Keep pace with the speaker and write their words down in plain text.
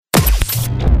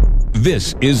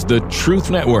This is the Truth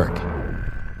Network.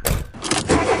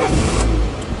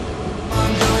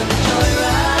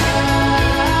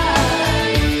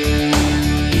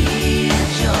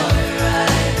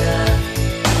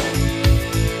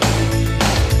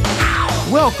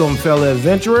 Welcome, fellow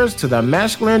adventurers, to the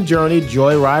Masculine Journey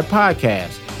Joyride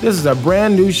Podcast. This is a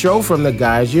brand new show from the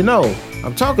guys you know.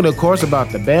 I'm talking, of course, about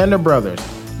the Band of Brothers.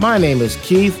 My name is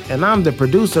Keith, and I'm the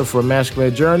producer for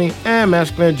Masculine Journey and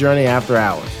Masculine Journey After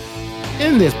Hours.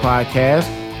 In this podcast,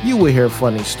 you will hear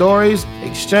funny stories,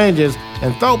 exchanges,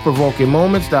 and thought-provoking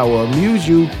moments that will amuse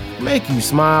you, make you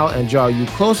smile, and draw you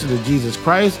closer to Jesus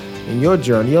Christ in your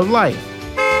journey of life.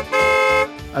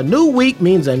 A new week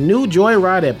means a new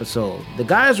Joyride episode. The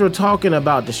guys were talking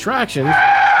about distractions.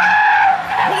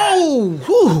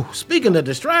 Whoa! Speaking of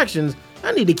distractions,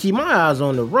 I need to keep my eyes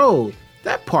on the road.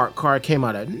 That parked car came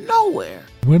out of nowhere.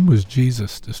 When was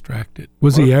Jesus distracted?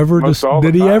 Was he ever?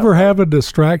 Did he ever have a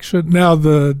distraction? Now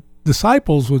the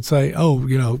disciples would say,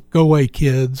 "Oh, go away,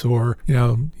 kids," or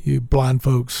 "You blind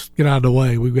folks, get out of the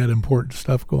way. We've got important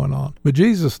stuff going on." But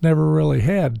Jesus never really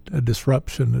had a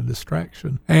disruption, a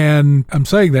distraction. And I'm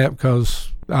saying that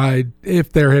because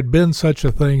if there had been such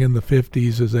a thing in the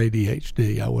 50s as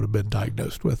ADHD, I would have been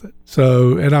diagnosed with it.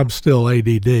 So, and I'm still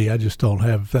ADD. I just don't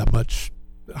have that much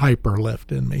hyper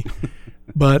left in me.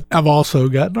 But I've also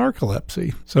got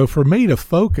narcolepsy. So for me to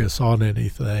focus on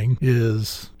anything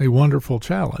is a wonderful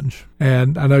challenge.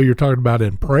 And I know you're talking about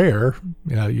in prayer,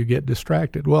 you get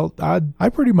distracted. Well, I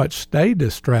pretty much stay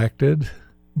distracted,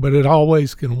 but it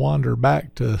always can wander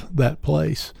back to that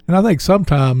place. And I think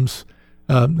sometimes,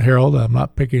 Harold, I'm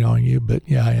not picking on you, but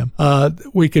yeah, I am.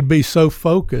 We can be so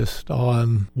focused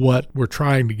on what we're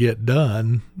trying to get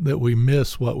done that we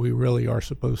miss what we really are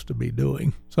supposed to be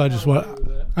doing. So I just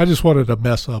wanted to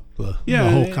mess up the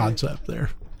whole concept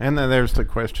there. And then there's the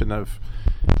question of,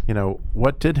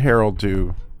 what did Harold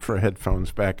do for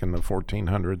headphones back in the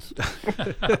 1400s?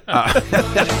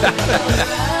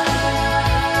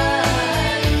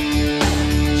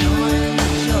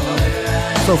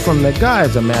 So from the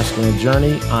guys of Masculine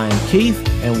Journey, I'm Keith,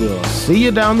 and we'll see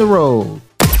you down the road.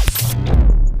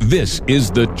 This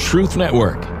is the Truth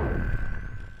Network.